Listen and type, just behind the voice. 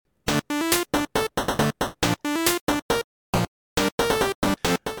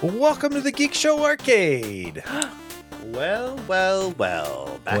Welcome to the Geek Show Arcade. Well.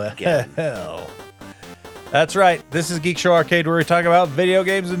 Back again. That's right. This is Geek Show Arcade, where we talk about video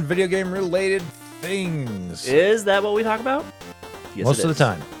games and video game related things. Is that what we talk about? Yes, Most of the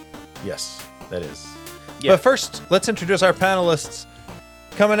time. Yes, that is. Yeah. But first, let's introduce our panelists.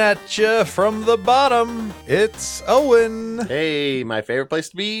 Coming at you from the bottom, it's Owen. Hey, my favorite place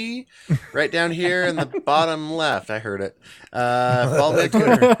to be, right down here in the bottom left. I heard it. Follow me on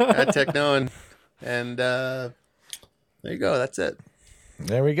Twitter at TechKnown, and there you go. That's it.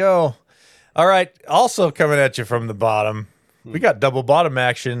 There we go. All right. Also coming at you from the bottom, we got double bottom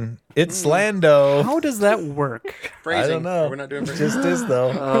action. It's Lando. How does that work? Phrasing. I don't know. We're not doing It phrasing. just is,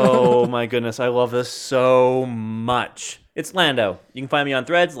 though. Oh my goodness, I love this so much. It's Lando. You can find me on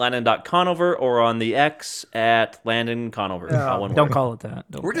Threads, Landon.Conover, or on the X at Landon Conover. All one Don't word. call it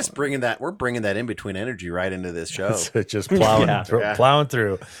that. Don't We're call just it. bringing that. We're bringing that in between energy right into this show. It's just plowing, Yeah. plowing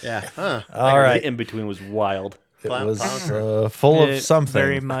through. Yeah. Huh. All right. The in between was wild. It Plow- was plowing full of It something.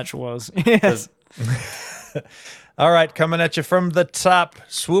 Very much was. Yes. All right, coming at you from the top,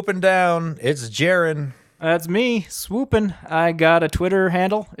 swooping down, it's Jarron. That's me swooping. I got a Twitter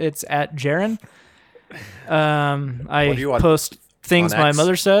handle. It's at Jarron. I What do you want post things on my X?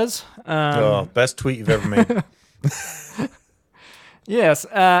 mother says. Best tweet you've ever made. Yes.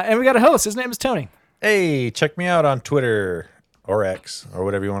 And we got a host. His name is Tony. Hey, check me out on Twitter or X or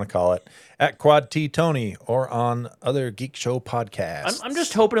whatever you want to call it, at Quad T Tony, or on other Geek Show podcasts. I'm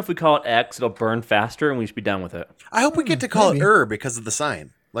just hoping if we call it X, it'll burn faster and we should be done with it. I hope we get to call it because of the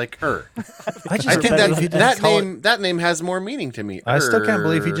sign, like I just I can't think believe he didn't call it- that name has more meaning to me. I still can't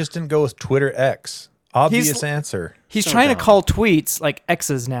believe he just didn't go with Twitter X. Obvious answer. He's trying to call tweets like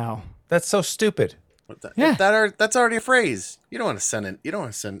X's now. That's so stupid. Yeah. That's already a phrase. You don't want to send it. You don't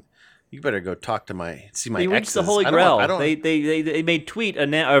want to send. You better go talk to my They reached exes. the holy I don't grail. want- I don't. They made tweet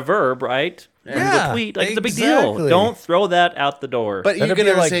a verb, right? Yeah, The tweet, like it's a big exactly. deal. Don't throw that out the door. But you That'd can be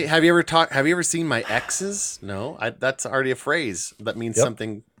never like- say, "Have you ever seen my exes?" No, that's already a phrase that means Yep.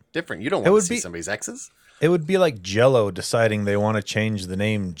 something different. You don't It want would to see be- somebody's exes. It would be like Jello deciding they want to change the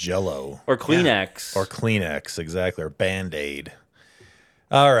name Jello. or Kleenex. Or Kleenex, exactly, or Band-Aid.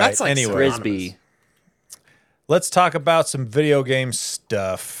 All right, That's like anyway. Frisbee. Let's talk about some video game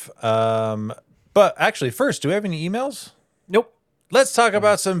stuff. But actually, first, do we have any emails? Nope. Let's talk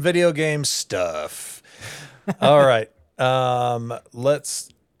about some video game stuff. All right. Let's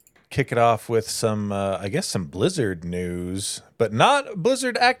kick it off with some, I guess, some Blizzard news, but not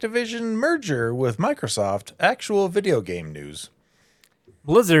Blizzard Activision merger with Microsoft, actual video game news.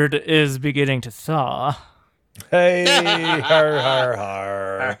 Blizzard is beginning to thaw. Hey, har, har,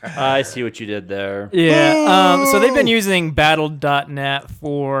 har. I see what you did there. Yeah. So they've been using Battle.net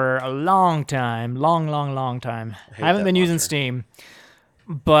for a long time. Long time. I haven't that been using launcher. Steam.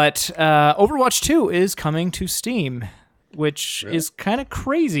 But Overwatch 2 is coming to Steam, which is kind of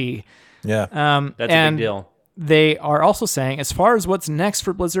crazy. Yeah. That's a and big deal. They are also saying, as far as what's next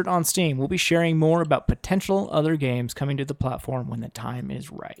for Blizzard on Steam, we'll be sharing more about potential other games coming to the platform when the time is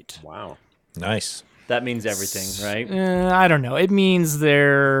right. Wow. Nice. That means everything, right? I don't know. It means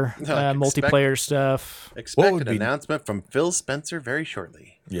their Like multiplayer stuff. Expect would an be- announcement from Phil Spencer very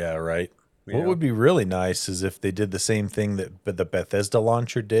shortly. Yeah, right. Yeah. What would be really nice is if they did the same thing that the Bethesda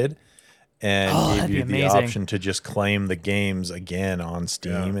launcher did, and Oh, gave that'd you be the amazing. option to just claim the games again on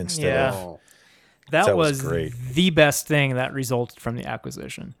Steam instead Yeah. of Oh, That was was great. the best thing that resulted from the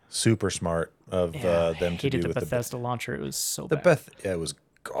acquisition. super smart of them to hated do the with Bethesda launcher. It was so the bad. Yeah, it was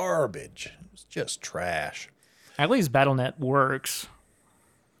garbage. It was just trash. At least Battle.net works.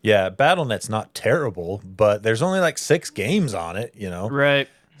 Yeah, BattleNet's not terrible, but there's only like 6 games on it, you know. Right.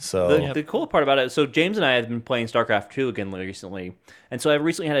 So The cool part about it, so James and I have been playing StarCraft 2 again recently, and so I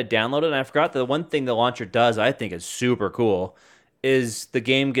recently had it downloaded, and I forgot that the one thing the launcher does I think is super cool is the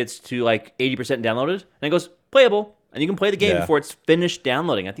game gets to like 80% downloaded, and it goes playable, and you can play the game Yeah. before it's finished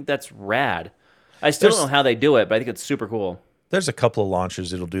downloading. I think that's rad. I still don't know how they do it, but I think it's super cool. there's a couple of launchers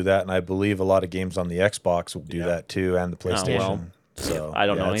that'll do that, and I believe a lot of games on the Xbox will do that too, and the PlayStation. well. So I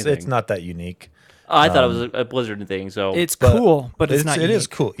don't know it's anything. not that unique. Oh, I thought it was a Blizzard thing, so It's cool, but it's not It is unique.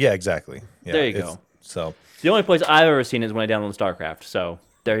 cool. Yeah, exactly. Yeah, There you it's- go. So the only place I've ever seen is when I download StarCraft, so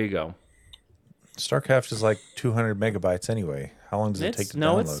there you go. StarCraft is like 200 megabytes anyway. How long does it take to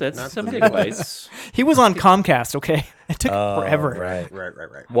download? It's some gigabytes. He was on Comcast, okay? It took forever. Right.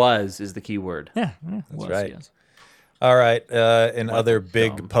 right. Was is the key word. Yeah, was, right. yes. All right. In other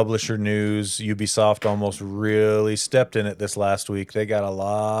big publisher news, Ubisoft almost really stepped in it this last week. They got a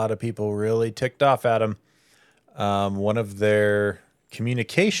lot of people really ticked off at them. One of their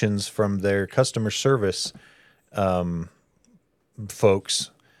communications from their customer service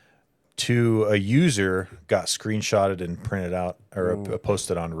folks to a user got screenshotted and printed out or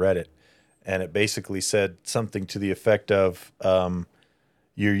posted on Reddit. And it basically said something to the effect of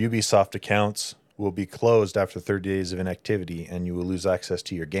your Ubisoft accounts will be closed after 30 days of inactivity and you will lose access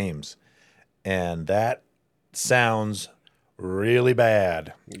to your games. And that sounds really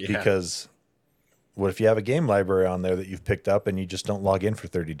bad because what if you have a game library on there that you've picked up and you just don't log in for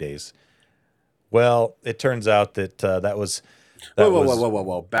 30 days? Well, it turns out that that was...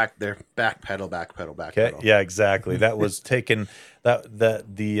 Whoa. Back there. Backpedal. Okay. Yeah, exactly. That was taken. I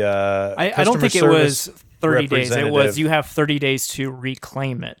don't think it was 30 days. It was you have 30 days to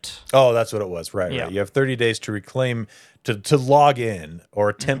reclaim it. Oh, that's what it was. Right. Yeah. Right. You have 30 days to reclaim, to log in or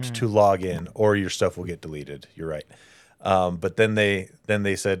attempt to log in, or your stuff will get deleted. You're right. But then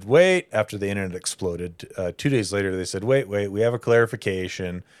they said, wait, after the internet exploded, 2 days later, they said, wait, we have a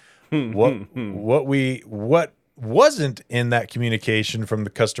clarification. What wasn't in that communication from the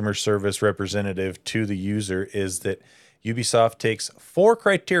customer service representative to the user is that Ubisoft takes 4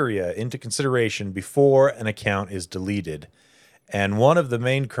 criteria into consideration before an account is deleted. And one of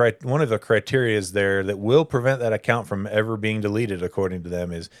the criteria is there that will prevent that account from ever being deleted, according to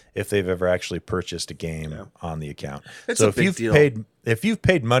them, is if they've ever actually purchased a game on the account. It's a big deal. If you've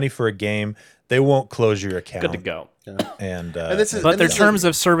paid money for a game, they won't close your account. Good to go. And their terms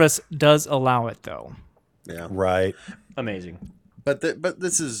of service does allow it, though. Yeah. Right. Amazing. But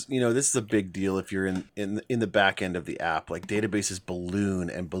this is a big deal if you're in the back end of the app. Like databases balloon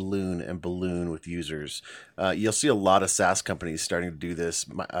with users. You'll see a lot of SaaS companies starting to do this.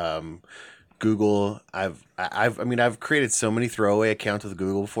 Google, I've created so many throwaway accounts with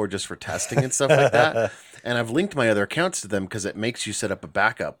Google before just for testing and stuff like that. And I've linked my other accounts to them because it makes you set up a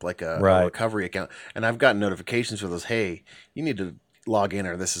backup, like a recovery account. And I've gotten notifications for those. Hey, you need to log in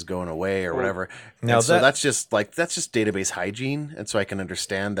or this is going away or whatever. Now so that's just database hygiene, and so I can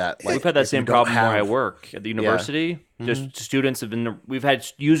understand that. Like, we've had that same problem where I work at the university. Just students have been. We've had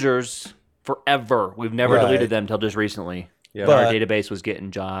users forever. We've never deleted them until just recently. Yeah, but our database was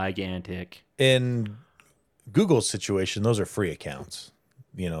getting gigantic. In Google's situation, those are free accounts.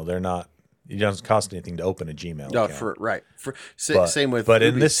 They're not. It doesn't cost anything to open a Gmail account. Same with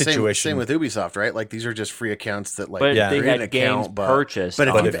in this situation, same with Ubisoft, right? Like these are just free accounts that they had games purchased. But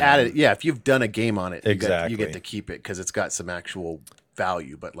if you've done a game on it, exactly, you get to keep it because it's got some actual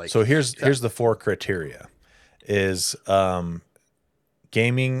value. But like, so here's the 4 criteria: is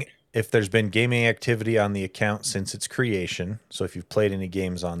gaming. If there's been gaming activity on the account since its creation, so if you've played any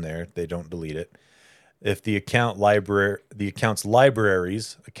games on there, they don't delete it. If the account's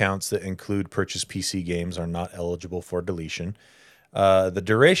libraries, accounts that include purchased PC games, are not eligible for deletion. The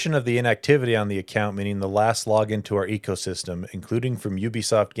duration of the inactivity on the account, meaning the last login to our ecosystem, including from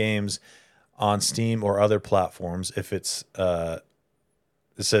Ubisoft games on Steam or other platforms, if it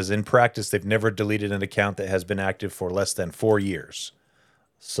says in practice they've never deleted an account that has been active for less than 4 years.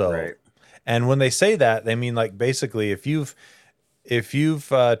 So, and when they say that, they mean like basically if you've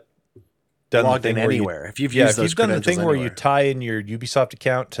done logged in anywhere. If you've used those done the thing anywhere, where you tie in your Ubisoft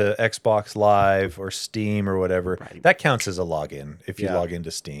account to Xbox Live or Steam or whatever, that counts as a login if you log into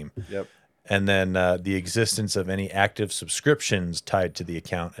Steam. Yep. And then the existence of any active subscriptions tied to the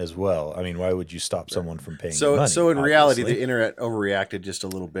account as well. I mean, why would you stop someone from paying money? So in reality, the internet overreacted just a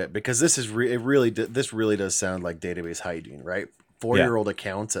little bit because this really does sound like database hygiene, right? 4-year-old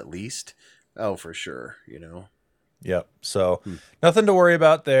accounts at least. Oh, for sure. Yep. So nothing to worry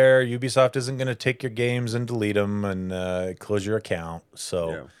about there. Ubisoft isn't going to take your games and delete them and close your account.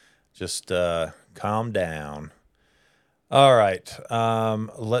 So just calm down. All right.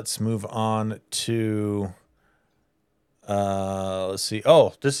 Let's move on to let's see.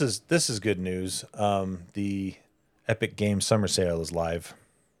 Oh, this is good news. The Epic Games Summer Sale is live.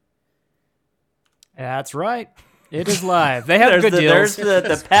 That's right. It is live. They have good deals. There's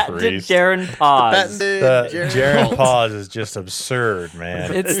the patented Jarron pause. Jarron pause is just absurd,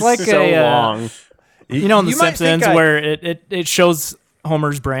 man. It's like so long. In The Simpsons where it shows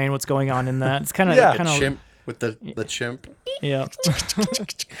Homer's brain, what's going on in that. It's kind of chimp with the chimp. Yeah.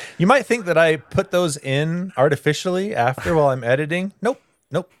 You might think that I put those in artificially after while I'm editing. Nope.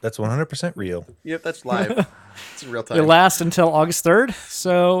 That's 100% real. Yep, that's live. It's real time. It lasts until August 3rd,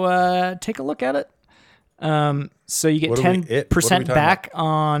 so take a look at it. So you get 10% back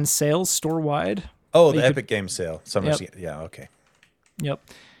on sales store-wide. Oh, the Epic Games sale. Yeah, okay. Yep.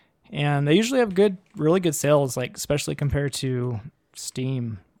 And they usually have really good sales, like especially compared to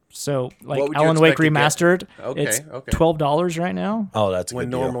Steam. So like Alan Wake Remastered, it's $12 right now. Oh, that's a good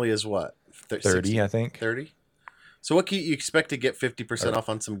deal. Normally is what? 30, I think. 30? So what can you expect to get 50% off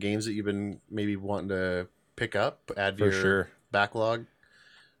on some games that you've been maybe wanting to pick up, add to your backlog?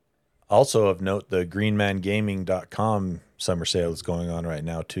 Also of note, the greenmangaming.com summer sale is going on right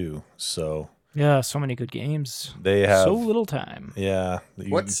now too. So yeah, so many good games. they have so little time. Yeah.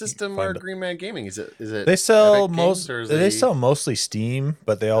 What system are Green Man Gaming? Is it? They sell Epic Games, or is they sell mostly Steam,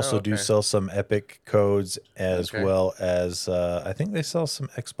 but they also do okay. sell some Epic codes as well as I think they sell some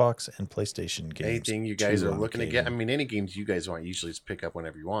Xbox and PlayStation games. Anything you guys are looking to get? I mean, any games you guys want, usually just pick up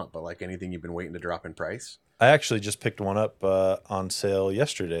whenever you want. But like anything you've been waiting to drop in price. I actually just picked one up on sale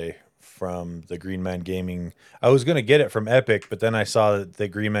yesterday from the Green Man Gaming. I was going to get it from Epic, but then I saw that the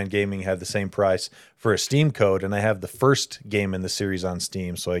Green Man Gaming had the same price for a Steam code, and I have the first game in the series on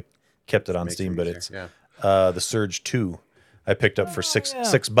Steam, so I kept it on Steam. But it's the Surge 2. I picked up for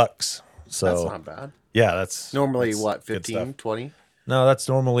 $6. So that's not bad. Yeah, that's normally what, 15, 20? No, that's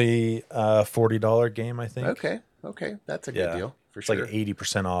normally a $40 game, I think. Okay, that's a good deal for sure. It's like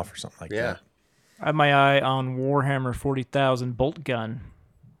 80% off or something like that. I have my eye on Warhammer 40,000 Bolt Gun.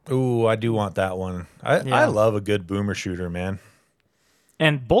 Ooh, I do want that one. I love a good boomer shooter, man.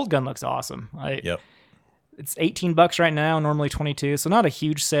 And Bolt Gun looks awesome. Yep. It's $18 right now, normally 22, so not a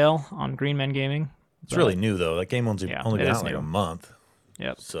huge sale on Green Man Gaming. It's really new though. That game only been out like a month.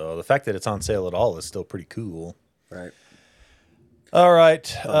 Yep. So the fact that it's on sale at all is still pretty cool. Right. All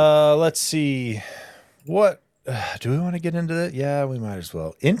right. Let's see. What do we want to get into that? Yeah, we might as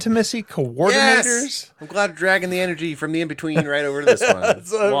well. Intimacy coordinators. Yes! I'm glad dragging the energy from the in between right over to this one.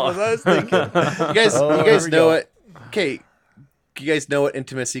 That's what I was thinking. You guys know it. Okay. You guys know what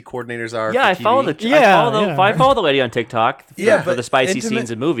intimacy coordinators are? Yeah, I follow I follow the lady on TikTok. For the spicy scenes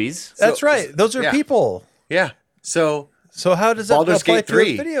in movies. That's right. Those are people. Yeah. So how does that apply to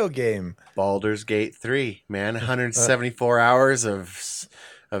a video game? Baldur's Gate 3, man, 174 hours of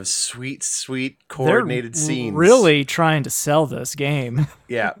sweet coordinated scenes. Really trying to sell this game.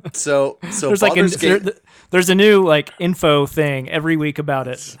 Yeah. So there's Baldur's Gate. There's a new info thing every week about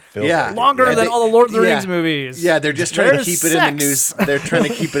it. Yeah, longer than all the Lord of the Rings movies. Yeah, they're just trying to keep it in the news. They're trying to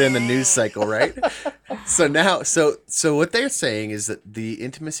keep it in the news cycle, right? So what they're saying is that the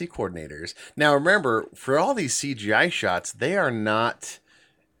intimacy coordinators. Now remember, for all these CGI shots, they are not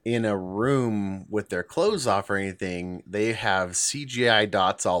in a room with their clothes off or anything. They have CGI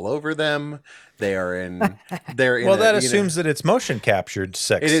dots all over them. Well, that assumes that it's motion captured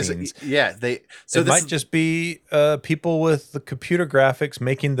sex scenes. Yeah, it might just be people with the computer graphics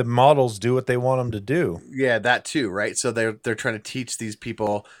making the models do what they want them to do. Yeah, that too, right? So they're trying to teach these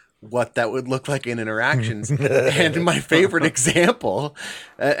people what that would look like in interactions. And my favorite example,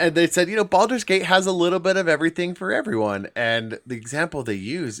 and they said, Baldur's Gate has a little bit of everything for everyone. And the example they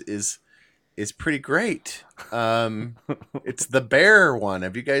use is pretty great. It's the bear one.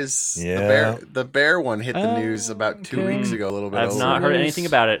 Have you guys? The bear one hit the news about 2 weeks ago. A little bit. I've not heard anything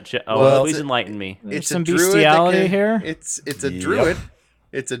about it. Please enlighten me. It's some bestiality here. It's a druid.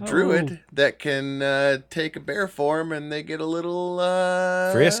 It's a druid that can take a bear form, and they get a little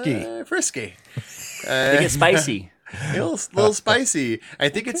frisky. They get spicy. A little spicy. I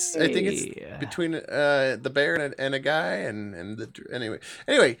think it's between the bear and a guy and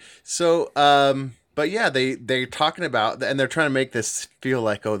anyway. So but yeah, they're talking about, and they're trying to make this feel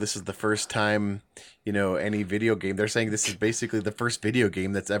like, this is the first time any video game. They're saying this is basically the first video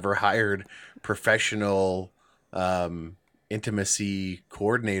game that's ever hired professional intimacy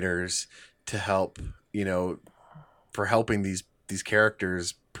coordinators to help for helping these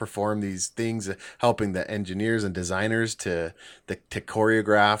characters perform these things, helping the engineers and designers to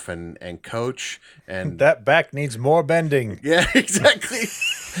choreograph and coach. And that back needs more bending. Yeah, exactly.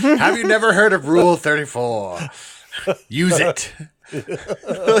 Have you never heard of Rule 34? Use it.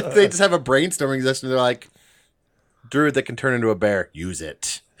 They just have a brainstorming session. They're like, druid that can turn into a bear. Use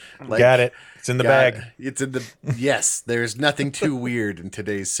it. Got it. It's in the bag. It's in the yes. There's nothing too weird in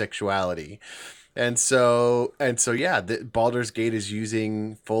today's sexuality, and so yeah. Baldur's Gate is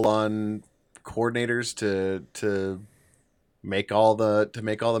using full on coordinators to make all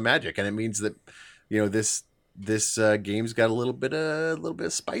the magic, and it means that this game's got a little bit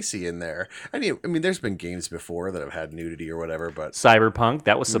of spicy in there. I mean, there's been games before that have had nudity or whatever, but Cyberpunk,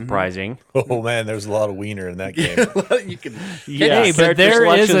 that was surprising. Oh man, there's a lot of wiener in that game. You can, but there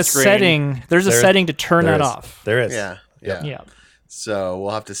is a setting. There's a setting to turn that off. There is. Yeah. So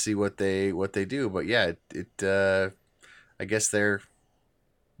we'll have to see what they do, but yeah, I guess they're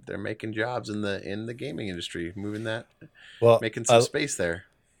making jobs in the gaming industry, making some space there.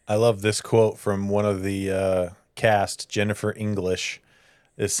 I love this quote from one of the cast, Jennifer English.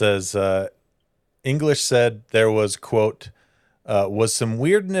 It says, English said there was, quote, was some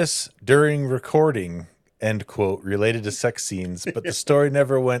weirdness during recording, end quote, related to sex scenes, but the story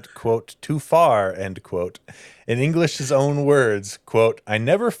never went, quote, too far, end quote. In English's own words, quote, I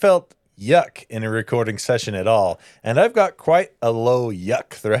never felt yuck in a recording session at all. And I've got quite a low yuck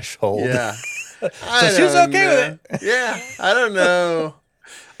threshold. Yeah. So she was okay with it. Yeah, I don't know.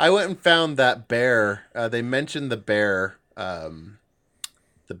 I went and found that bear. They mentioned the bear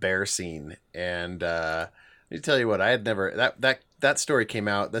scene, and let me tell you what, I had never that story came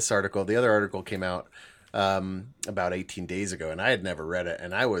out. This article, the other article came out about 18 days ago, and I had never read it,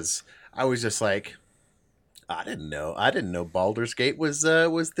 and I was just like, I didn't know Baldur's Gate was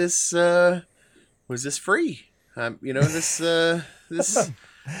this free. This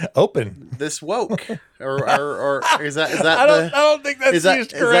open. This woke or is that I don't think that's used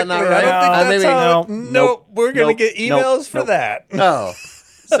correctly. Is that not right? I don't think that's nope. We're gonna get emails for that. Oh,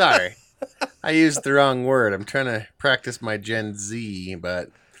 sorry, I used the wrong word. I'm trying to practice my Gen Z, but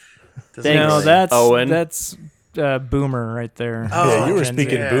that's boomer right there. Oh, yeah, you were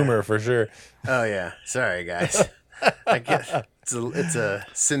speaking boomer for sure. Oh yeah, sorry guys. I get it's a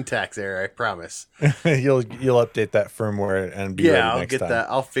syntax error. I promise. You'll update that firmware and be ready I'll next get time. that.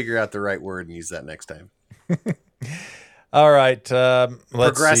 I'll figure out the right word and use that next time. All right. Let's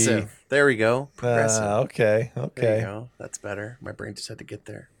Progressive. See. There we go. Progressive. Okay. There you go. That's better. My brain just had to get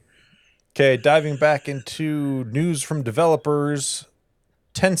there. Okay, diving back into news from developers,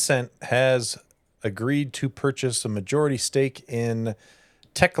 Tencent has agreed to purchase a majority stake in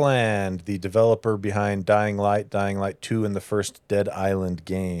Techland, the developer behind Dying Light 2, and the first Dead Island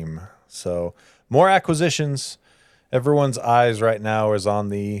game. So more acquisitions. Everyone's eyes right now is on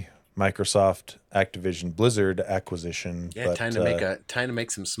the Microsoft Activision Blizzard acquisition. Yeah, but, time to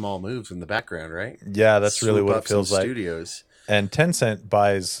make some small moves in the background, right? Yeah, that's Swoop really what up it feels some like. Studios. And Tencent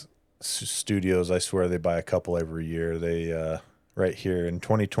buys studios. I swear they buy a couple every year. They right here in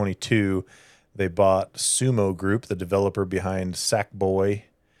 2022. They bought Sumo Group, the developer behind Sackboy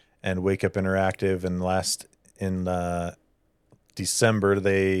and Wake Up Interactive. And in December,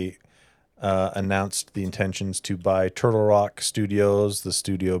 they announced the intentions to buy Turtle Rock Studios, the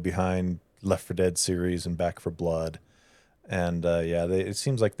studio behind Left 4 Dead series and Back 4 Blood. And it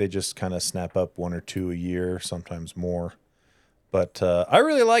seems like they just kind of snap up one or two a year, sometimes more. But I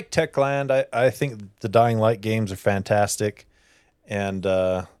really like Techland. I think the Dying Light games are fantastic. And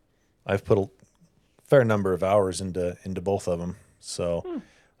I've put a fair number of hours into both of them. So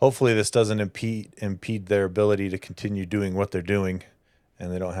hopefully this doesn't impede their ability to continue doing what they're doing,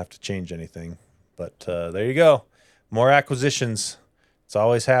 and they don't have to change anything. But there you go. More acquisitions. It's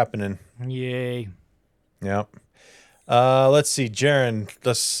always happening. Yay. Yep. Let's see, Jarron.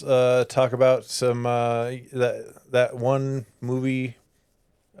 Let's talk about some that one movie,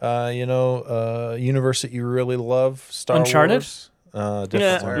 universe that you really love, Star Uncharted? Wars. Star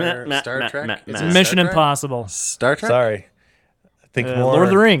Trek? Is it Mission Star Trek? Impossible. Star Trek? Sorry. I think more Lord of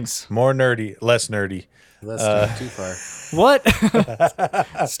the Rings. More nerdy, less nerdy. That's not too far.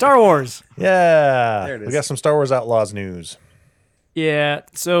 What? Star Wars. Yeah. There it is. We got some Star Wars Outlaws news. Yeah,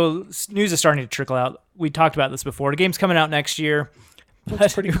 so news is starting to trickle out. We talked about this before. The game's coming out next year.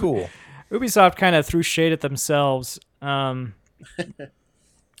 That's pretty cool. Ubisoft kind of threw shade at themselves when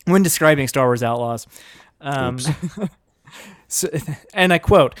describing Star Wars Outlaws. So, and I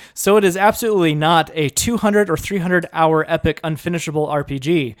quote, "So it is absolutely not a 200 or 300 hour epic unfinishable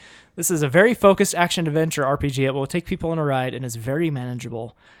RPG. This is a very focused action-adventure RPG that will take people on a ride and is very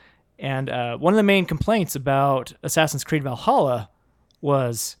manageable." And one of the main complaints about Assassin's Creed Valhalla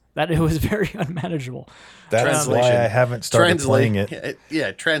was that it was very unmanageable. That's why I haven't started playing it.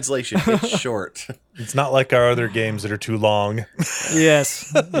 Yeah, translation. It's short. It's not like our other games that are too long.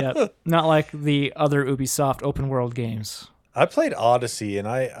 Yes. Yeah. Not like the other Ubisoft open world games. I played Odyssey, and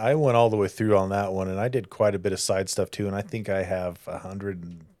I went all the way through on that one, and I did quite a bit of side stuff too, and I think I have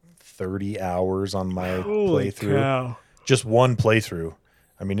 130 hours on my playthrough. Cow. Just one playthrough.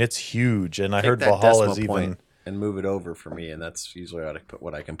 I mean, it's huge, and I Take heard that Valhalla's decimal point even... and move it over for me, and that's usually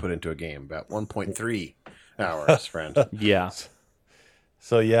what I can put into a game, about 1.3 hours, friend. Yeah.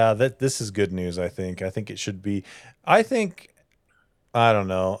 So yeah, this is good news, I think. I think it should be. I don't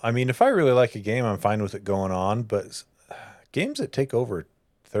know. I mean, if I really like a game, I'm fine with it going on, but games that take over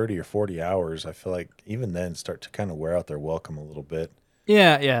 30 or 40 hours, I feel like even then start to kind of wear out their welcome a little bit.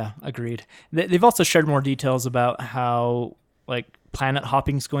 Yeah, agreed. They've also shared more details about how planet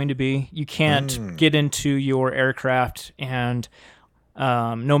hopping is going to be. You can't get into your aircraft and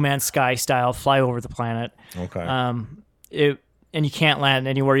No Man's Sky style fly over the planet. Okay. And you can't land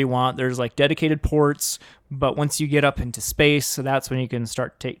anywhere you want. There's dedicated ports, but once you get up into space, so that's when you can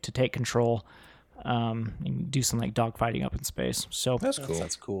start to take control. And do some dogfighting up in space. So that's cool.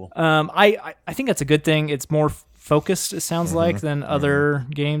 That's cool. I think that's a good thing. It's more focused, it sounds like, than other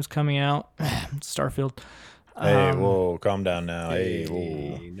games coming out. Starfield. Hey, whoa, calm down now. Hey,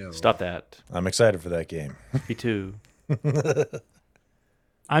 whoa. Hey, no. Stop that. I'm excited for that game. Me too.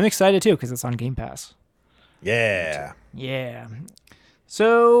 I'm excited too because it's on Game Pass. Yeah. Yeah.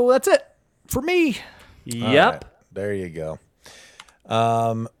 So that's it for me. Yep. All right, there you go.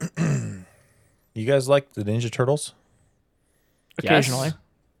 You guys like the Ninja Turtles? Occasionally, Yes.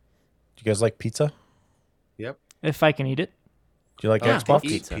 Do you guys like pizza? Yep. if I can eat it. Do you like Yeah, Xbox? Eat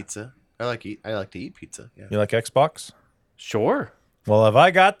Pizza. pizza. I like to eat pizza. Yeah. You like Xbox? Sure. Well, have I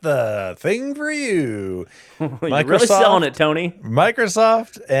got the thing for you? You're really selling it, Tony.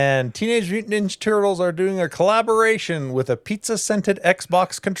 Microsoft and Teenage Mutant Ninja Turtles are doing a collaboration with a pizza-scented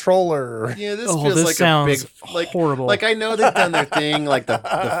Xbox controller. Yeah, this Oh, feels this like sounds a big horrible. Like I know they've done their thing, like the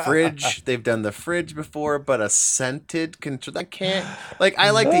fridge. They've done the fridge before, but a scented control. I can't. Like I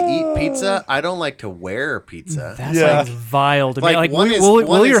like to eat pizza. I don't like to wear pizza. That's Yeah. like vile to me. Like, Like, one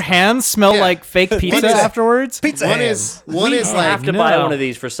will is- your hands smell Yeah. like fake pizza is- afterwards? Pizza One hands. is We like have to buy no. one of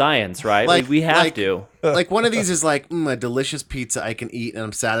these for science, right? Like- we have like- to. like one of these is like a delicious pizza I can eat and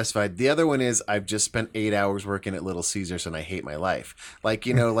I'm satisfied. The other one is I've just spent 8 hours working at Little Caesars and I hate my life. Like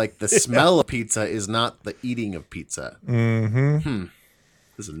like the smell of pizza is not the eating of pizza. Mm-hmm.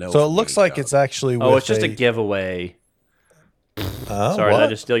 This is a no. So for it looks me, like dog. it's actually with Oh, it's just a giveaway. Sorry, what? did I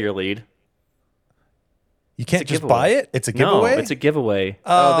just steal your lead? You can't It's a just giveaway. buy it? It's a No, giveaway? it's a giveaway.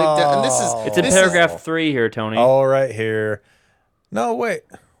 and this is It's in this paragraph 3 here, Tony. All right here. No, wait.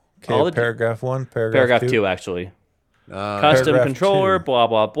 Okay, All the- paragraph 1, paragraph 2, actually. Custom Paragraph controller, 2. blah,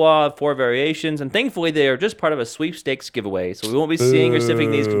 blah, blah, 4 variations. And thankfully, they are just part of a sweepstakes giveaway. So we won't be seeing or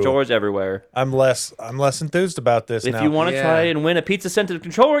sniffing these Boo. controllers everywhere. I'm less enthused about this If now. you want to Yeah. try and win a pizza-scented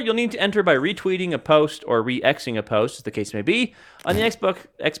controller, you'll need to enter by retweeting a post or re-Xing a post, as the case may be, on the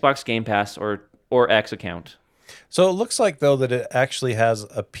Xbox Game Pass or X account. So it looks like though that it actually has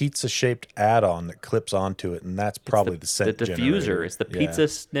a pizza-shaped add-on that clips onto it, and that's probably the scent The diffuser. generator. It's the Yeah. pizza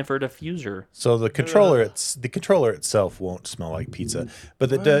sniffer diffuser. So the controller, the controller itself won't smell like pizza,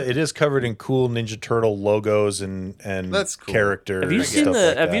 but it is covered in cool Ninja Turtle logos and That's cool. characters. Have you and seen stuff the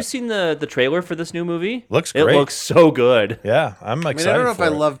like Have that. you seen the trailer for this new movie? Looks It great. looks so good. Yeah, I'm I excited. mean, I don't know if for I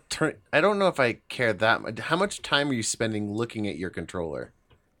it. love. I don't know if I care that much. How much time are you spending looking at your controller?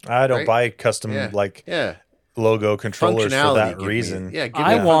 I don't right? buy custom Yeah. like Yeah, logo controllers for functionality. that give reason. Me, yeah, give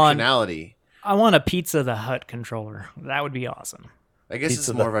I me want- functionality. I want a Pizza the Hut controller. That would be awesome. I guess Pizza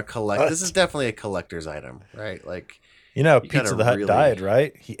it's more the of a collect. This is definitely a collector's item, right? Like, You know, You Pizza gotta the Hut really- died,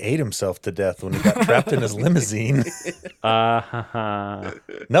 right? He ate himself to death when he got trapped in his limousine.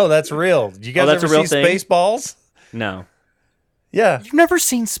 No, that's real. You guys that's ever a real see thing? Spaceballs? No. Yeah. You've never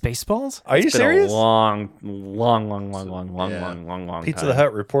seen Spaceballs? Are you It's been serious? a long Pizza time. the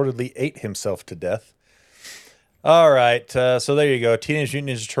Hut reportedly ate himself to death. All right, so there you go. Teenage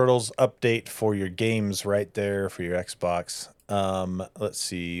Mutant Ninja Turtles update for your games right there for your Xbox. Let's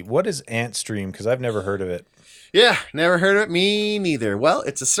see. What is Antstream? Because I've never heard of it. yeah, never heard of it. Me neither. Well,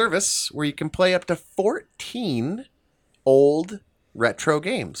 it's a service where you can play up to 14 old retro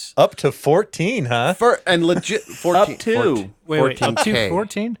games. Up to 14, huh? And legit 14. Up to. Wait, up to 14K.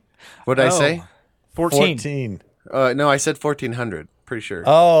 14? What did I Oh. say? 14. 14. No, I said 1400. Pretty sure.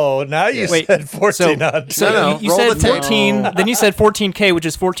 Oh, now you Wait, said 1400. So No, you roll said the tape. 14, then you said 14K, which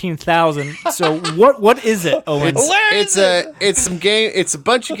is 14,000. So what is it, Owen? It's a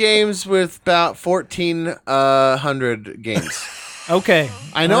bunch of games with about 1400 games. Okay.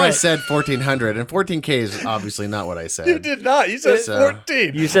 I know All I right. said 1400 and 14k is obviously not what I said. You did not. You said So-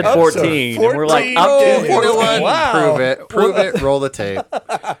 14. You said Up to 14, and we're like, up to You know what? Wow. Prove it, roll the tape.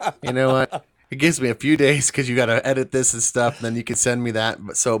 You know what? It gives me a few days because you got to edit this and stuff, and then you can send me that.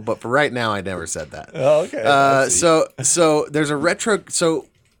 But for right now, I never said that. Oh, okay. Let's see. So there's a retro. So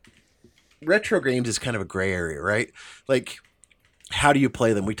retro games is kind of a gray area, right? Like, how do you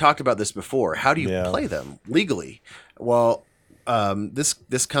play them? We talked about this before. How do you Yeah. play them legally? Well,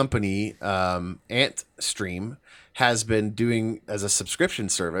 this company, Antstream, has been doing as a subscription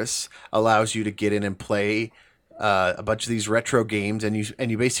service, allows you to get in and play a bunch of these retro games, and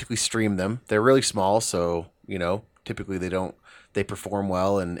you basically stream them. They're really small, so typically they perform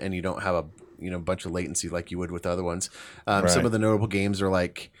well, and you don't have a bunch of latency like you would with other ones. Right. Some of the notable games are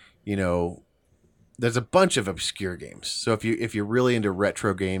like there's a bunch of obscure games. So if you're really into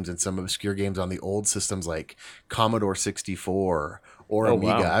retro games and some obscure games on the old systems like Commodore 64 or Oh,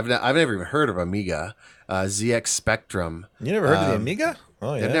 Amiga, wow. I've never even heard of Amiga, ZX Spectrum. You never heard of the Amiga?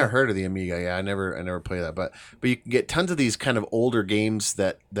 Oh, yeah. I've never heard of the Amiga. Yeah, I never played that. But you can get tons of these kind of older games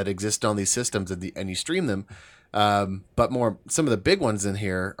that exist on these systems, and you stream them. But some of the big ones in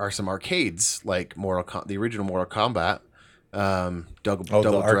here are some arcades like the original Mortal Kombat, Oh, Double the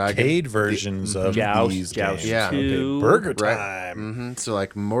Dragon. arcade versions of these Joust games. Yeah. 2, Burger Right. Time. So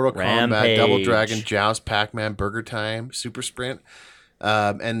like Mortal Kombat, Double Rampage. Dragon, Joust, Pac-Man, Burger Time, Super Sprint.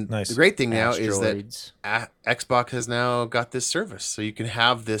 And Nice. the great thing now is Asteroids. that Xbox has now got this service, so you can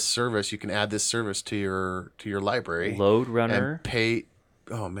have this service. You can add this service to your library. Load Runner. And pay.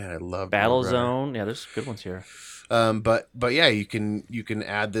 Oh man, I love Battle Load Runner. Zone. Yeah, there's good ones here. But yeah, you can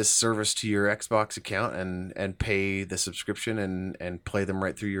add this service to your Xbox account and pay the subscription and play them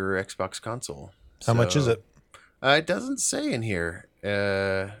right through your Xbox console. How much is it? It doesn't say in here.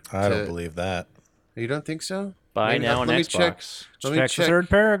 I don't believe that. You don't think so? Buy Maybe now not. on Let me Xbox. check. Let me Check the check. third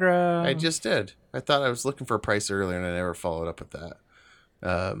paragraph. I just did. I thought I was looking for a price earlier, and I never followed up with that.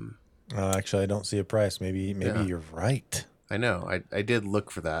 Actually, I don't see a price. Maybe Yeah. you're right. I know. I did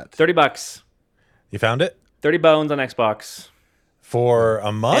look for that. $30. You found it 30 bones on Xbox. for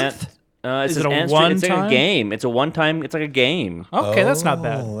a month? Is it a It's like one-time? a game. It's a one-time. It's like a game. Okay, that's not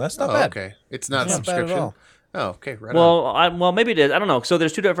bad. Oh, that's not Oh, bad. okay. It's not That's not bad at subscription. all. Oh, okay. Right on. Well, maybe it is. I don't know. So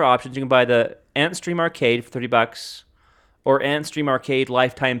there's two different options. You can buy the Ant Stream Arcade for $30, or Ant Stream Arcade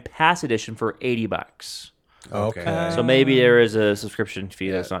Lifetime Pass Edition for $80. Okay. So maybe there is a subscription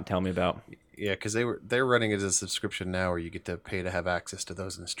fee that's not telling me about. Yeah, because they're running it as a subscription now, where you get to pay to have access to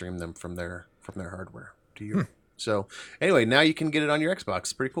those and stream them from their hardware to you. So anyway, now you can get it on your Xbox.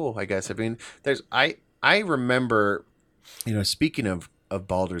 It's pretty cool, I guess. I mean, I remember, speaking of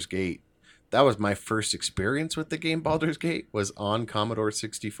Baldur's Gate, that was my first experience with the game. Baldur's Gate was on Commodore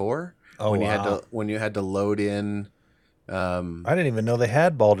 64. Oh, wow. When you had to load in. I didn't even know they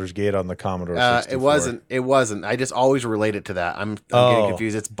had Baldur's Gate on the Commodore 64. It wasn't. I just always relate it to that. I'm Oh. getting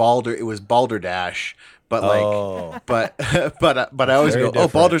confused. It's Baldur. It was Balderdash, but like, Oh. but I always Very go,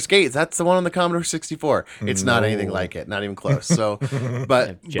 different. Baldur's Gate. That's the one on the Commodore 64. It's not anything No. like it. Not even close. So,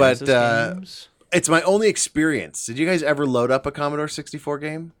 but Genesis games. it's my only experience. Did you guys ever load up a Commodore 64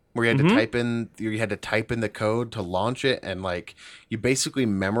 game where you had to type in the code to launch it, and like you basically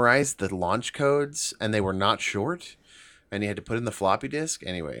memorized the launch codes, and they were not short, and you had to put in the floppy disk.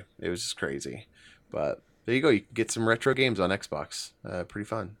 Anyway, it was just crazy. But there you go. You can get some retro games on Xbox. Pretty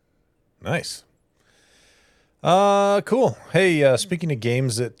fun. Nice. Cool. Hey, speaking of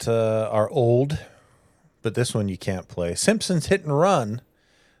games that are old, but this one you can't play. Simpsons Hit and Run.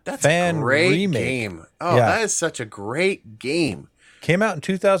 That's Fan a great remake. game. Oh, Yeah. that is such a great game. Came out in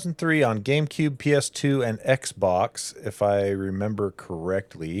 2003 on GameCube, PS2, and Xbox, if I remember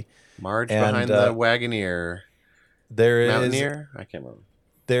correctly. Marge And, behind the Wagoneer. Mountaineer? I can't remember.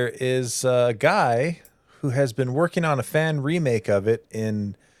 There is a guy who has been working on a fan remake of it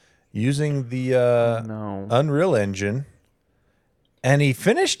in using the No. Unreal Engine, and he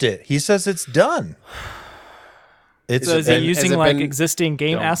finished it. He says it's done. It's So is he been- using has it like been- existing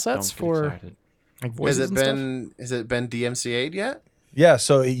game Don't- assets don't get for excited. like voices and stuff? Has it been DMCA'd yet? yeah.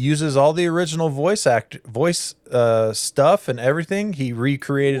 So it uses all the original voice stuff and everything. He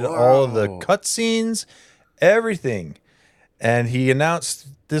recreated all of the Whoa. cutscenes, everything, and he announced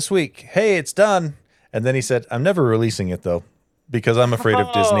this week, "Hey, it's done." And then he said, "I'm never releasing it though, because I'm afraid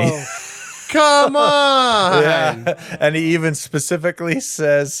of Disney." Come on! Yeah. And he even specifically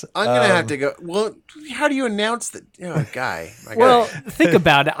says, I'm gonna have to go. Well, how do you announce that? Oh, guy. My Well, guy. think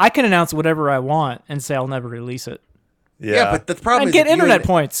about it. I can announce whatever I want and say I'll never release it. Yeah, but the problem And is get if you internet an-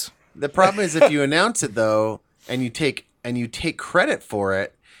 points. The problem is if you announce it though, and you take credit for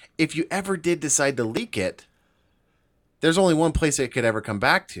it, if you ever did decide to leak it, there's only one place it could ever come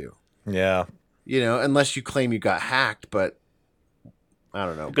back to. yeah. Unless you claim you got hacked, but I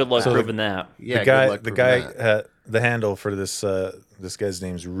don't know. Good luck So proving that. Yeah, the guy, good luck proving that. the handle for this guy's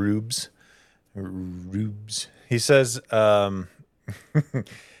name's Rubes. Rubes. He says,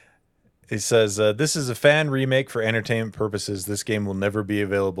 this is a fan remake for entertainment purposes. This game will never be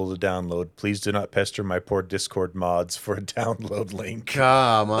available to download. Please do not pester my poor Discord mods for a download link.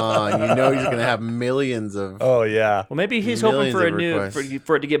 Come on, he's gonna have millions of. Oh yeah. Well, maybe he's hoping for a Millions of new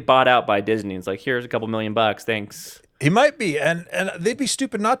for it to get bought out by Disney. It's like, here's a couple $1,000,000, thanks. He might be, and they'd be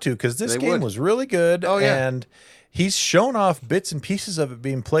stupid not to, because this They game would. was really good. Oh, yeah. And he's shown off bits and pieces of it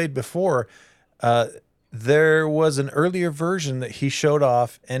being played before. There was an earlier version that he showed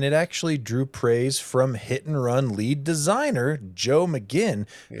off, and it actually drew praise from Hit and Run lead designer Joe McGinn,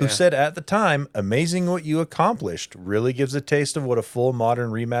 who said at the time, "Amazing what you accomplished. Really gives a taste of what a full modern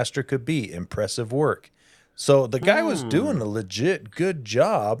remaster could be. Impressive work." So the guy was doing a legit good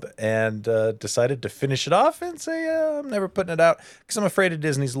job, and decided to finish it off and say, "I'm never putting it out because I'm afraid of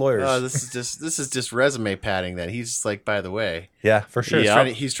Disney's lawyers." Oh, this is just resume padding. Then he's just like, by the way, yeah, for sure. Yeah.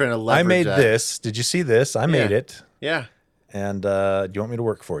 he's trying to leverage. I made that. this. Did you see this? I made it. Yeah, And do you want me to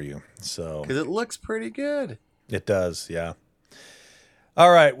work for you? So because it looks pretty good. It does, yeah.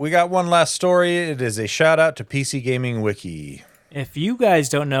 All right, we got one last story. It is a shout out to PC Gaming Wiki. If you guys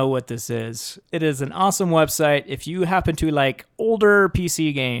don't know what this is, it is an awesome website if you happen to like older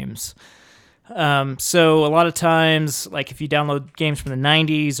PC games. So a lot of times, like if you download games from the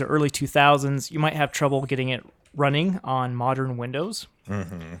 90s or early 2000s, you might have trouble getting it running on modern Windows.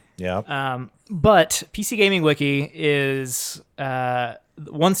 Yeah. But PC Gaming Wiki is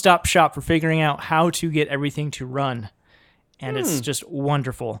one-stop shop for figuring out how to get everything to run. And it's just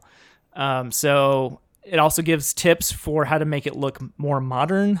wonderful. So it also gives tips for how to make it look more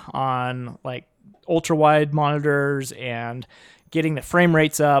modern on like ultra-wide monitors and getting the frame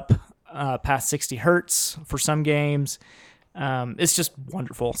rates up past 60 hertz for some games. It's just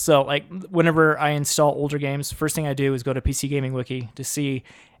wonderful. So like whenever I install older games, first thing I do is go to PC Gaming Wiki to see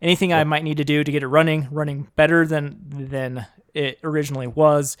anything I might need to do to get it running better than it originally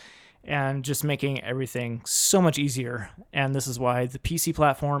was, and just making everything so much easier. And this is why the PC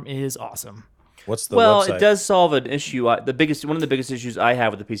platform is awesome. What's the Well, website? it does solve an issue. One of the biggest issues I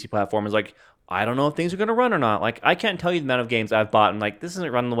have with the PC platform is like, I don't know if things are going to run or not. Like, I can't tell you the amount of games I've bought and like, this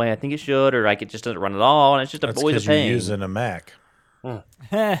isn't running the way I think it should, or like it just doesn't run at all, and it's just That's always a because you're pain. using a Mac. Yeah.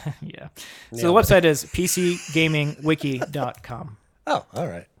 So the website is pcgamingwiki.com. Oh, all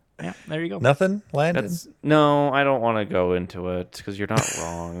right. Yeah, there you go. Nothing, Landon? No, I don't want to go into it because you're not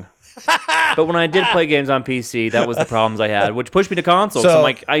wrong. But when I did play games on PC, that was the problems I had, which pushed me to console. So I'm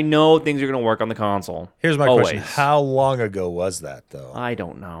like, I know things are going to work on the console. Here's my Always. question. How long ago was that, though? I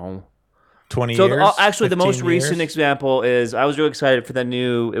don't know. 20 So years? actually, the most 15 recent years? example is I was really excited for the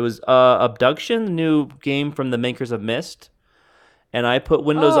new. It was Abduction, the new game from the makers of Myst, and I put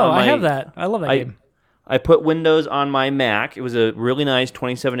Windows on my. I have that. I love that game. I put Windows on my Mac. It was a really nice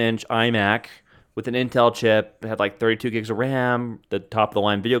 27-inch iMac with an Intel chip. It had like 32 gigs of RAM, the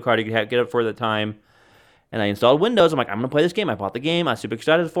top-of-the-line video card you could get it for at the time. And I installed Windows. I'm like, I'm going to play this game. I bought the game. I was super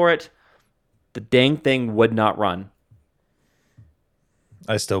excited for it. The dang thing would not run.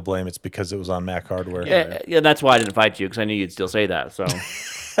 I still blame it's because it was on Mac hardware. Yeah, that's why I didn't fight you, because I knew you'd still say that. So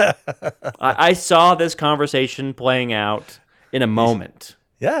I saw this conversation playing out in a moment.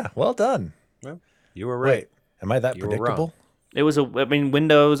 Yeah, well done. You were right. Wait, am I that You were predictable? It was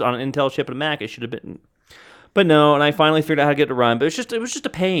Windows on an Intel chip and a Mac. It should have been, but no. And I finally figured out how to get it to run. But it was just a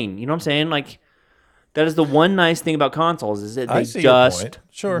pain. You know what I'm saying? Like that is the one nice thing about consoles is that I they see your just point.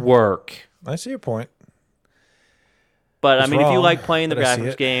 Sure. work. I see your point. But I It's mean, if you wrong, like playing the but I see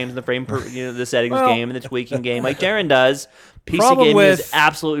graphics it. games, the the settings Well- game, and the tweaking game, like Jarron does, PC Problem gaming is with-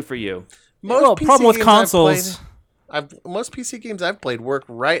 absolutely for you. Well, PC problem with games I've consoles. most PC games I've played work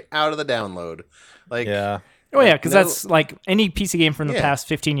right out of the download. Like, Yeah, Oh yeah, because No. that's like any PC game from the Yeah. past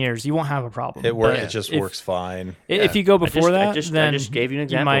 15 years, you won't have a problem. it works. But It just if- works fine. If you go before I that, just then gave you an you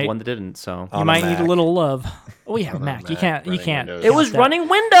example might, of one that didn't. So you On a might need a Mac. little love. Oh yeah, On a Mac. You Mac can't. You running can't. Windows. it was count that. running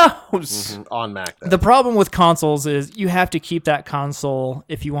Windows. on Mac. Though. The problem with consoles is you have to keep that console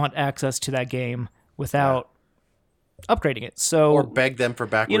if you want access to that game without upgrading it. So or beg them for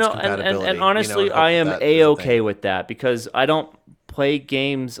backwards You know, compatibility. and honestly, hope I am that is a A-okay thing. with that because I don't play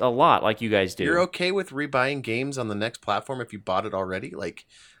games a lot like you guys do. You're okay with rebuying games on the next platform if you bought it already?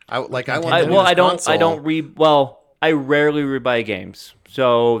 I want. I- the well, newest console. I rarely rebuy games.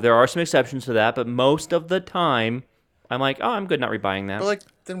 So there are some exceptions to that, but most of the time, I'm like, oh, I'm good not rebuying that. But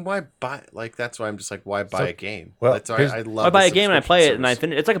then why buy? That's why I'm just like, why buy a game? well, That's why here's- I love. I buy the a game and I play it and I subscription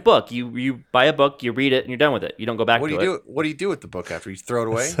finish. It's like a book. You buy a book, you read it, and you're done with it. You don't go back service. to it. What do you do with the book after you throw it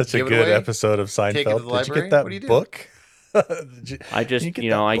away? Such a Give it good away? episode of Seinfeld. Take it to the Did you library? get that What do you do? book? Did you- I just, you get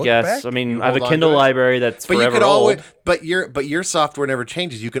you know, that I book guess. back? I mean, You I have a hold on Kindle to it? library that's But you forever could always, old. but your software never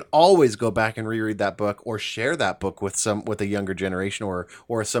changes. You can always go back and reread that book or share that book with a younger generation or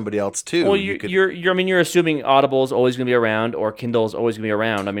somebody else too. Well, You could- you're assuming Audible is always going to be around or Kindle is always going to be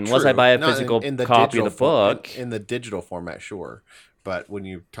around. I mean, unless I True. buy a Not physical in the copy of the digital book. in the digital format, sure. But when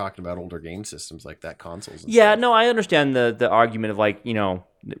you're talking about older game systems like that, consoles, and Yeah, stuff, no, I understand the argument of like, you know,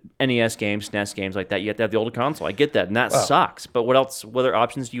 NES games, SNES games like that. You have to have the older console. I get that, and that sucks. But what else? What other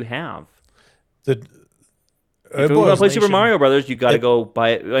options do you have? The, If you want to play Super Mario Brothers, you got to go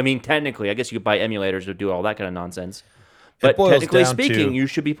buy. I mean, technically, I guess you could buy emulators to do all that kind of nonsense. But boils technically down speaking, to- you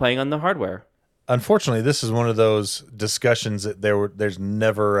should be playing on the hardware. Unfortunately, this is one of those discussions that there's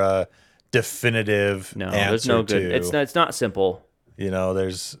never a definitive No, answer there's no good. to. It's not simple. You know,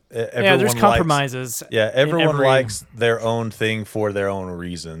 there's yeah, there's compromises. Everyone every- likes their own thing for their own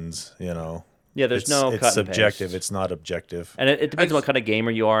reasons. You know. Yeah, there's no It's cut and subjective. paste. It's not objective. And it depends on what kind of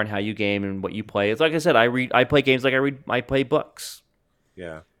gamer you are and how you game and what you play. It's like I said, I play games like I play books.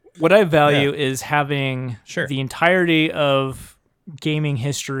 yeah. What I value is having Sure. the entirety of gaming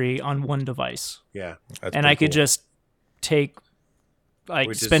history on one device. Yeah. That's And I pretty could cool. just take, like,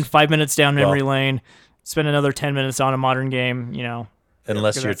 Which spend is- 5 minutes down memory Well- lane, spend another 10 minutes on a modern game, you know.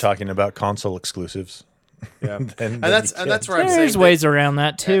 Unless because you're that's- talking about console exclusives. Yeah. Then And you that's can. where I'm saying There's that- ways around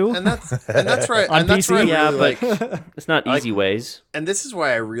that, too. And that's right. On And that's where I PC? Yeah, really but like. it's not easy ways. And this is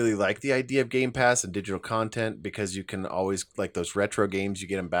why I really like the idea of Game Pass and digital content, because you can always, like, those retro games, you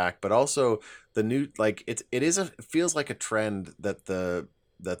get them back, but also the new, like, it feels like a trend that the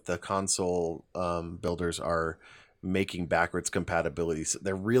console builders are making backwards compatibility. So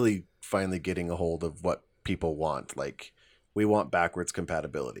they're really finally getting a hold of what people want. Like, we want backwards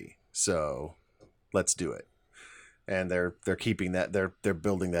compatibility, so let's do it. And they're keeping that, they're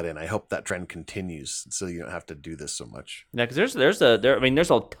building that in. I hope that trend continues, so you don't have to do this so much. Yeah, because there's a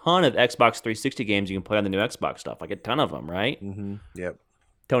ton of Xbox 360 games you can play on the new Xbox stuff, like a ton of them, right? Mm-hmm. Yep.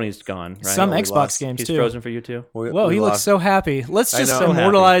 Tony's gone, right? Some we Xbox lost- games, He's too. frozen for you too. Whoa, he looks so happy. Let's I just know.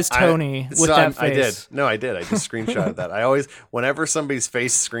 immortalize I- Tony with so that I did. face. No, I did. I just screenshotted that. I always, whenever somebody's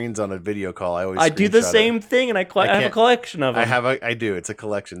face screens on a video call, I always I do the screenshot it. same thing, and I have a can't- collection of them. I do. It's a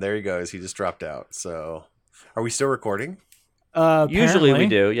collection. There he goes. He just dropped out. So, are we still recording? Usually we Apparently.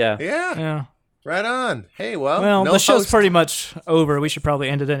 do, yeah. Yeah. Yeah. Right on. Hey, well, Well, no the show's host. pretty much over. We should probably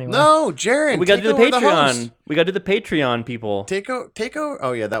end it anyway. No, Jarron. We got to take do the over host. Patreon. We got to do the Patreon, people. Take over.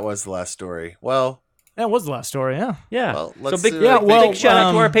 Oh yeah, that was the last story. Well, That was the last story, yeah. Yeah. Well, so let's big, do it. Yeah, well, big shout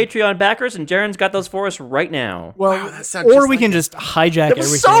out to our um, Patreon backers, and Jarron's got those for us right now. Well, Wow, that sounds or just we like can it. just hijack That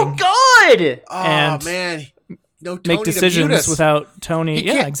was everything, so good. oh And man, no Tony make to mute decisions us. without Tony. He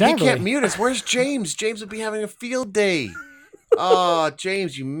Yeah, can't- exactly. He can't mute us. Where's James? James would be having a field day. Oh,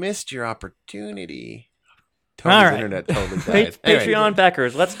 James, you missed your opportunity. Tony's All right. internet totally died. Patreon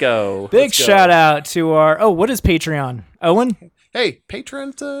backers, let's go. Big Let's go. shout out to our. Oh, what is Patreon? Owen? Hey,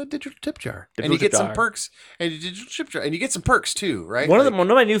 Patreon's a digital tip jar, and Digital you get tip some jar. perks, and digital tip jar, and you get some perks too, right? One of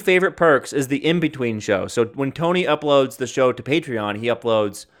my new favorite perks is the in between show. So when Tony uploads the show to Patreon, he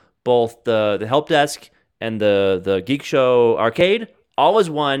uploads both the help desk and the Geek Show arcade, all as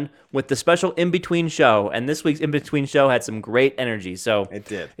one with the special in between show. And this week's in between show had some great energy. So It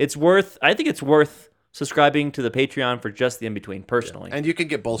did. I think it's worth subscribing to the Patreon for just the in between personally. And you can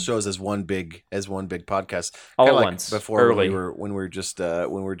get both shows as one big podcast All Kinda at like once, before early. when we were just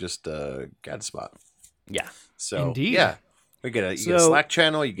Gadspot. Yeah. So Indeed. yeah, you get a So- Slack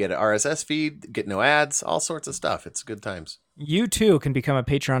channel, you get an RSS feed, get no ads, all sorts of stuff. It's good times. You too can become a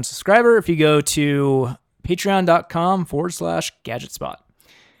Patreon subscriber if you go to patreon.com/gadgetspot.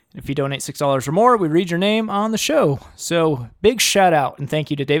 If you donate $6 or more, we read your name on the show. So big shout out and thank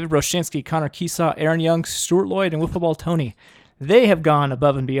you to David Broshinsky, Connor Keesaw, Aaron Young, Stuart Lloyd, and Wiffleball Tony. They have gone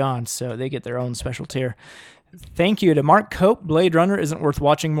above and beyond, so they get their own special tier. Thank you to Mark Cope, Blade Runner isn't worth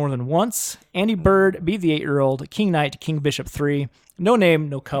watching more than once, Andy Bird, Be the 8-Year-Old, King Knight, King Bishop 3, No Name,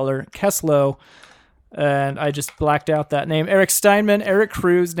 No Color, Keslow, and I just blacked out that name, Eric Steinman, Eric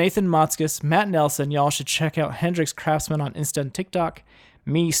Cruz, Nathan Motzkus, Matt Nelson. Y'all should check out Hendrix Craftsman on Insta and TikTok.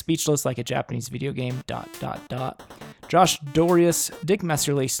 Me, speechless like a Japanese video game, ... Josh Dorius, Dick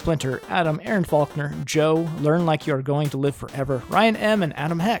Messerly, Splinter, Adam, Aaron Faulkner, Joe, Learn Like You Are Going to Live Forever, Ryan M., and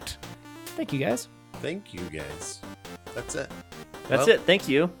Adam Hecht. Thank you, guys. Thank you guys. That's it. That's Well, it. Thank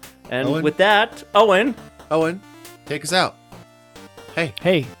you. And Owen? with that, Owen. Owen, take us out. Hey,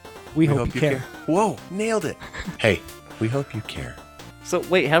 Hey, we hope you care. Whoa, nailed it. Hey, we hope you care. So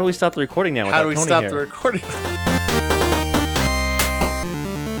wait, how do we stop the recording now? How do we without Tony stop here? the recording?